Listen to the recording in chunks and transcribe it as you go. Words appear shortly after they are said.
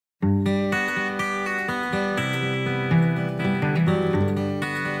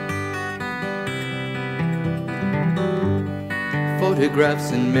photographs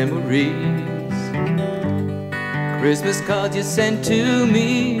and memories, Christmas cards you sent to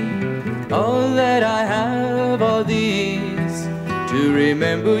me. All that I have are these to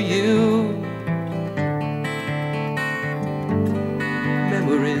remember you.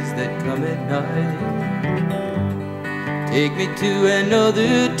 Memories that come at night take me to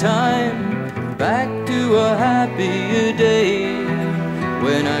another time, back to a happier day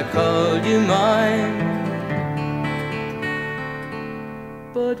when I called you mine.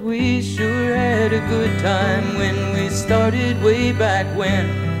 But we sure had a good time when we started way back when.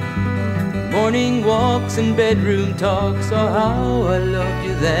 Morning walks and bedroom talks, oh how I loved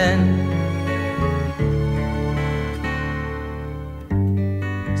you then.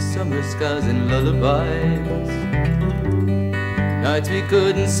 Summer skies and lullabies, nights we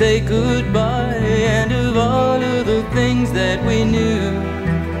couldn't say goodbye, and of all of the things that we knew,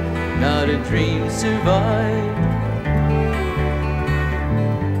 not a dream survived.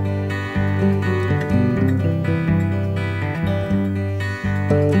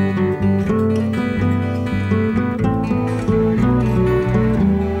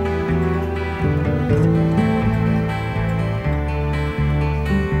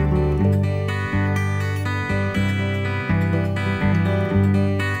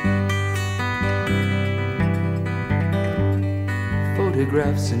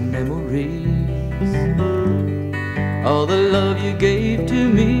 Photographs and memories, all the love you gave to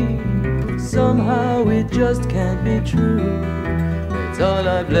me, somehow it just can't be true. It's all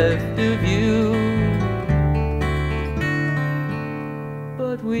I've left of you.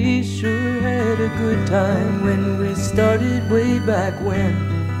 But we sure had a good time when we started way back when.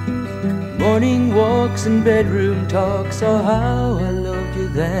 Morning walks and bedroom talks, oh how I loved you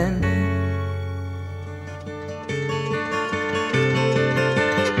then.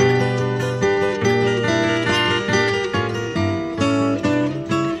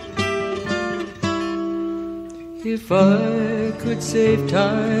 If I could save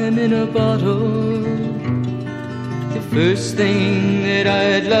time in a bottle, the first thing that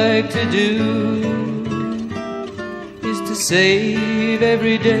I'd like to do is to save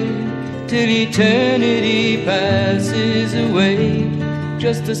every day till eternity passes away,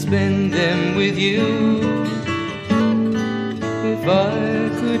 just to spend them with you. If I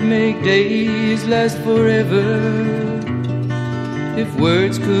could make days last forever, if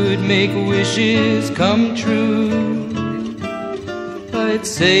words could make wishes come true, I'd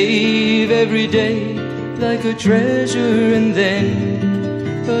save every day like a treasure, and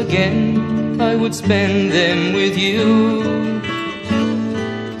then again I would spend them with you.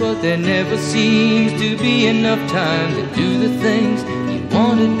 But there never seems to be enough time to do the things you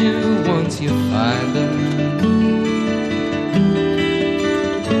want to do once you find them.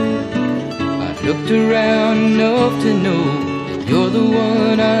 I've looked around enough to know you're the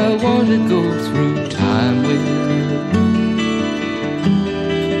one I want to go through time with.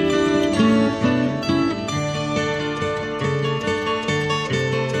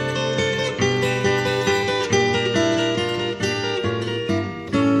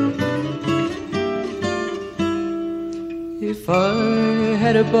 If I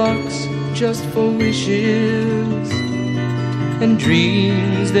had a box just for wishes and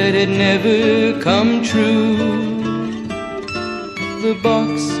dreams that had never come true, the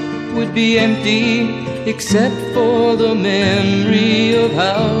box would be empty except for the memory of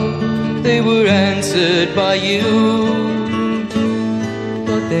how they were answered by you.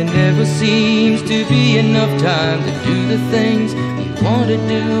 But there never seems to be enough time to do the things you want to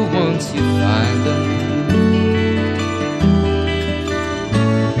do once you find them.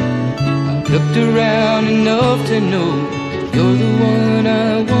 I've looked around enough to know you're the one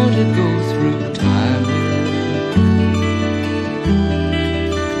I want to go through